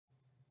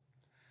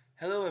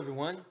Hello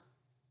everyone,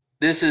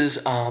 this is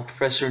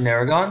Professor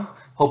Narragon,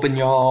 hoping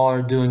y'all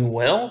are doing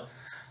well.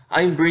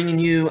 I'm bringing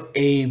you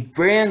a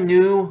brand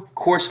new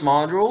course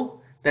module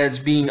that's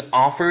being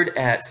offered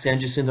at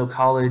San Jacinto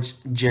College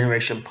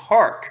Generation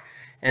Park.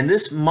 And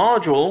this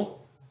module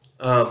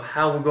of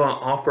how we're going to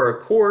offer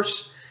a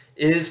course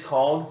is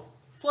called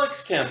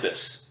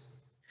FlexCampus.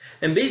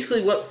 And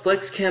basically what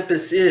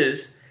FlexCampus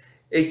is,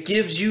 it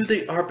gives you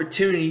the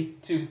opportunity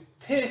to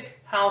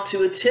pick how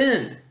to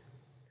attend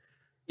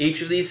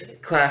each of these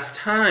class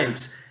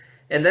times,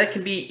 and that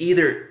can be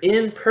either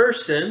in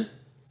person,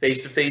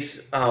 face-to-face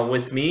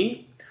with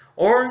me,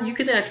 or you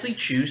can actually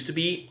choose to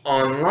be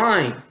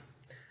online,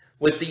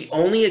 with the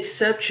only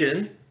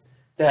exception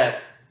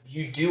that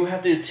you do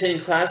have to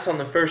attend class on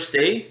the first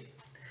day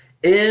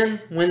and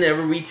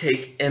whenever we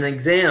take an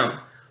exam,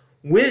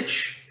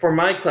 which for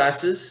my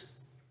classes,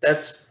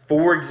 that's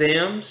 4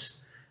 exams,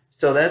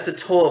 so that's a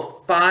total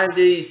of 5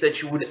 days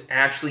that you would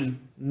actually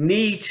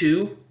need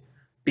to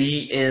be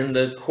in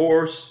the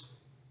course,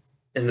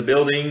 in the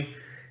building,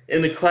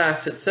 in the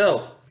class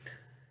itself.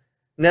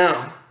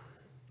 Now,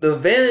 the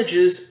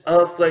advantages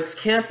of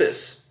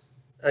FlexCampus.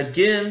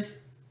 Again,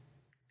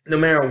 no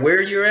matter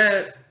where you're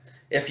at,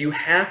 if you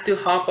have to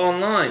hop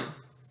online,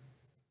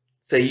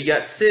 say you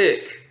got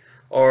sick,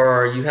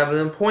 or you have an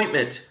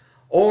appointment,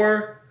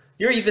 or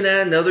you're even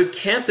at another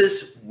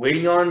campus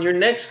waiting on your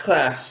next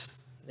class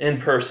in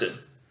person,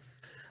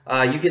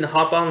 you can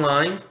hop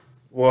online.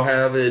 We'll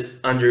have it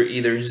under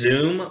either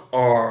Zoom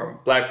or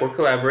Blackboard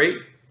Collaborate.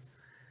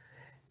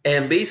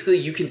 And basically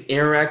you can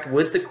interact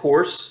with the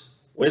course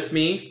with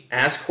me,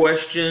 ask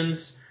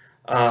questions,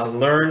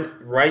 learn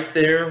right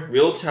there,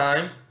 real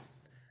time,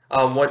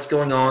 what's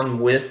going on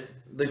with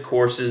the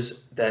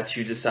courses that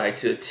you decide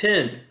to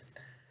attend.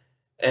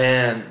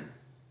 And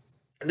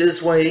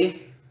this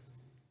way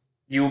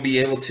you will be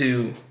able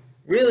to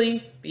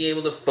really be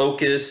able to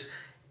focus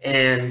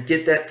and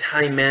get that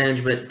time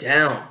management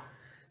down.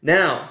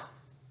 Now,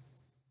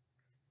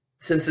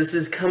 since this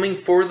is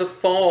coming for the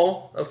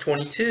fall of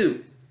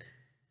 22,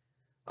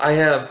 I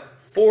have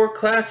 4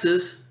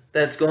 classes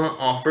that's going to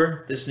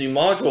offer this new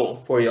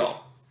module for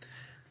y'all.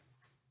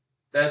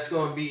 That's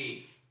going to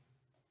be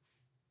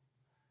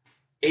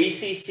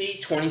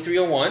ACCT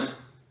 2301,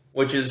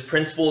 which is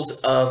Principles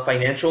of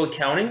Financial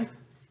Accounting.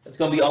 It's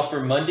going to be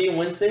offered Monday and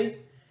Wednesday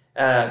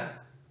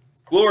at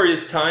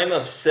glorious time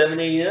of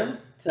 7 a.m.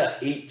 to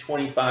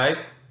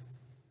 8:25.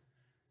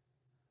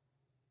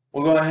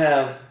 We're going to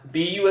have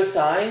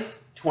BUSI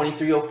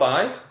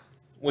 2305,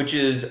 which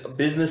is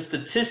Business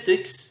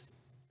Statistics,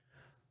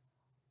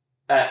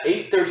 at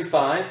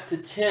 8:35 to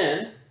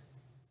 10.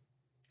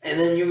 And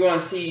then you're going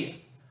to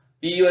see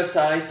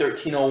BUSI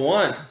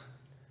 1301,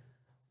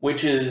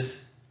 which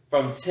is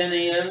from 10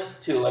 a.m.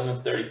 to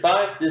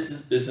 11:35. This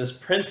is Business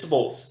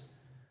Principles,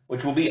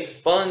 which will be a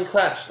fun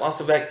class, lots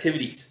of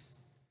activities.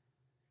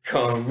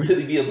 Going to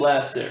really be a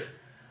blast there.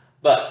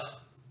 But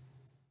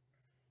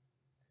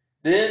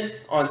then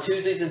on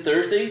Tuesdays and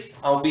Thursdays,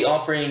 I'll be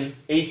offering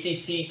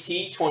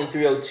ACCT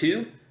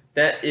 2302.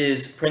 That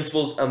is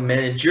Principles of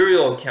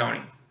Managerial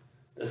Accounting,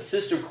 the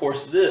sister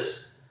course of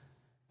this,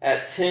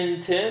 at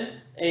 10:10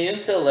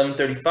 a.m. to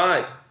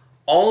 11:35.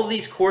 All of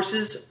these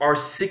courses are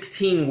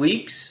 16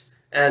 weeks,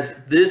 as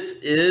this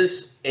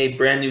is a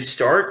brand new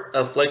start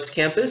of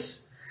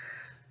FlexCampus.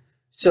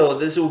 So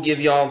this will give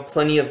y'all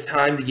plenty of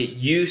time to get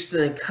used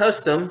and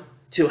accustomed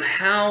to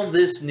how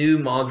this new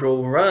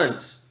module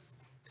runs.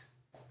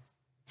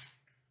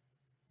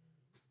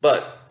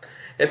 But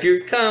if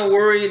you're kind of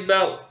worried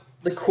about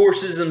the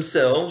courses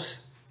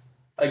themselves,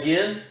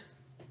 again,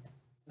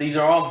 these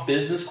are all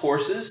business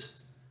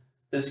courses.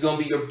 This is going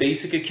to be your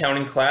basic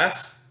accounting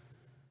class,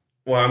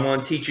 where I'm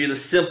going to teach you the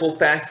simple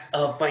facts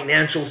of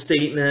financial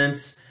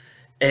statements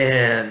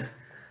and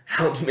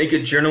how to make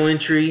a journal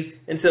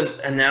entry and some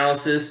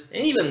analysis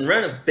and even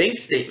run a bank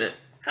statement.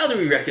 How do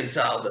we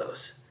reconcile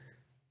those?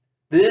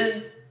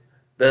 Then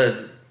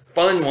the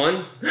fun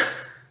one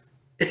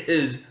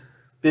is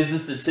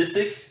Business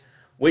Statistics,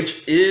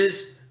 which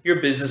is your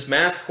business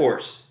math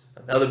course.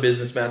 Another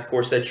business math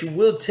course that you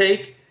will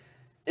take.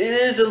 It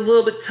is a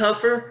little bit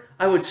tougher.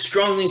 I would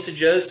strongly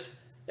suggest,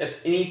 if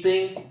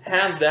anything,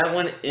 have that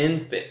one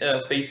in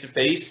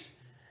face-to-face,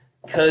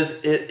 because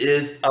it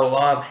is a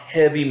lot of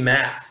heavy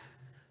math.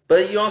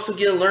 But you also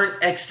get to learn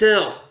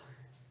Excel.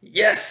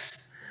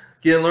 Yes!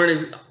 You get to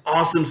learn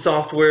awesome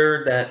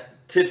software that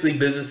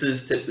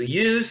businesses typically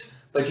use,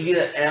 but you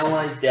get to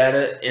analyze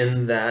data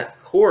in that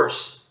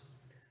course.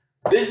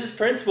 Business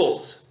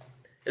Principles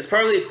is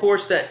probably a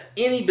course that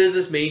any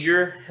business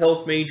major,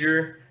 health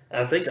major,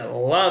 and I think a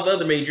lot of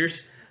other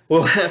majors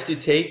will have to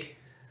take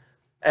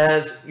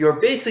as your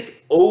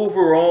basic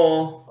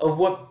overall of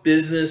what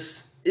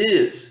business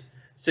is.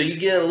 So you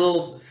get a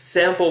little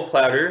sample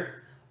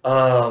platter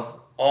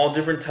of all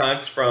different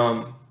types,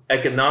 from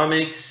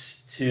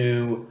economics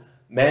to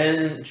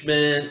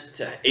management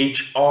to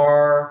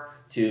HR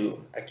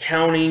to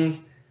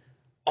accounting.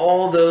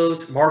 All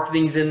those,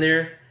 marketing's in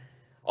there.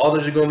 All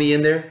those are going to be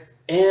in there.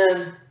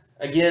 And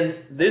Again,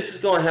 this is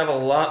going to have a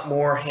lot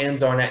more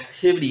hands-on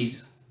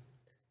activities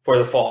for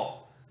the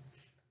fall.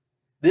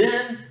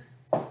 Then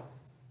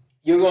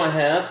you're going to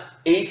have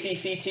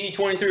ACCT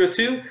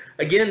 2302.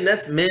 Again,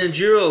 that's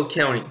managerial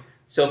accounting.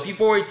 So if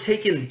you've already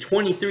taken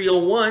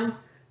 2301,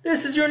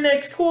 this is your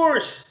next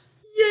course.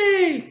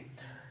 Yay!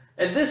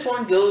 And this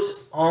one goes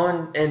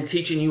on and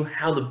teaching you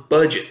how to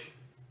budget.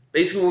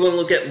 Basically, we're going to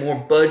look at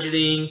more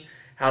budgeting,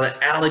 how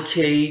to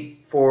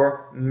allocate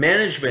for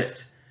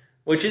management,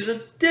 which is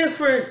a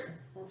different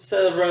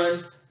set of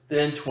runs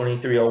than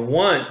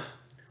 2301.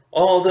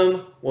 All of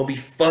them will be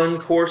fun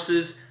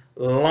courses,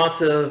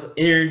 lots of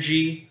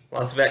energy,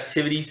 lots of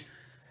activities.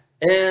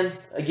 And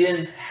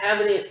again,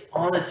 having it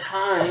on a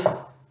time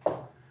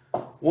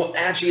will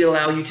actually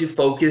allow you to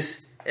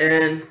focus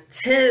and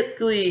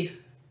typically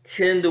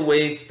tend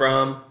away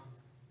from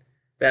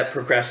that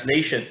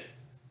procrastination.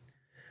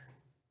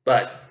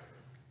 But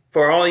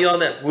for all y'all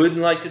that would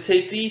like to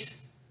take these,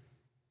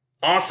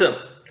 awesome.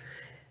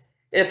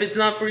 If it's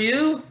not for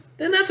you,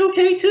 then that's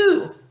okay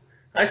too.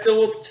 I still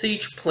will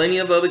teach plenty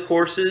of other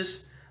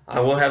courses. I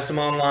will have some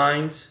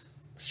onlines,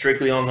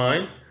 strictly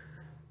online.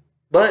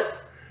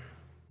 But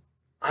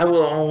I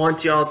will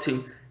want y'all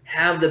to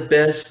have the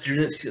best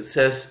student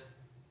success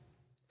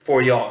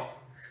for y'all.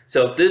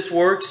 So if this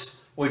works,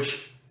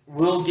 which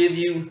will give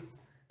you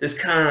this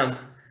kind of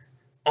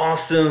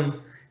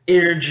awesome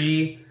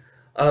energy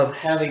of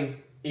having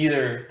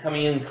either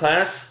coming in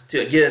class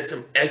to get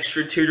some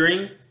extra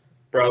tutoring,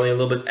 probably a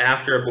little bit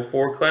after or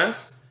before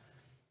class,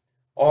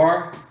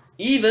 or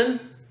even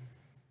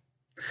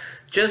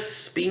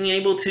just being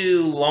able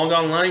to log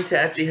online to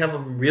actually have a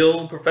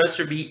real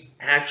professor be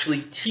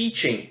actually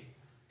teaching.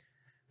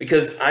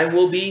 Because I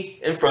will be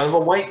in front of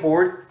a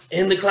whiteboard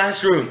in the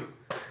classroom.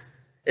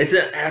 It's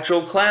an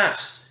actual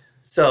class.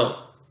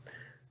 So,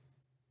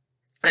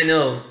 I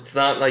know it's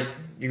not like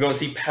you're going to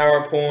see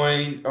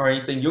PowerPoint or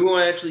anything. You're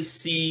going to actually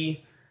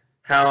see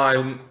how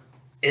I'm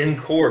in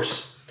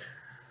course.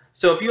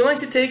 So if you'd like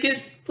to take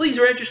it, please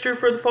register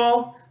for the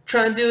fall.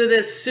 Try and do it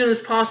as soon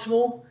as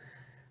possible.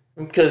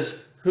 Because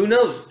who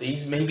knows,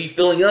 these may be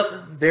filling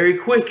up very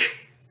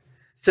quick.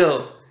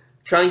 So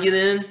try and get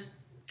in,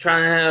 try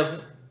and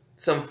have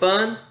some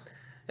fun,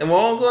 and we're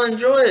all going to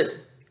enjoy it.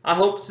 I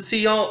hope to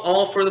see y'all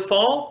all for the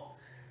fall.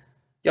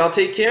 Y'all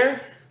take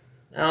care,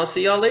 and I'll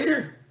see y'all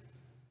later.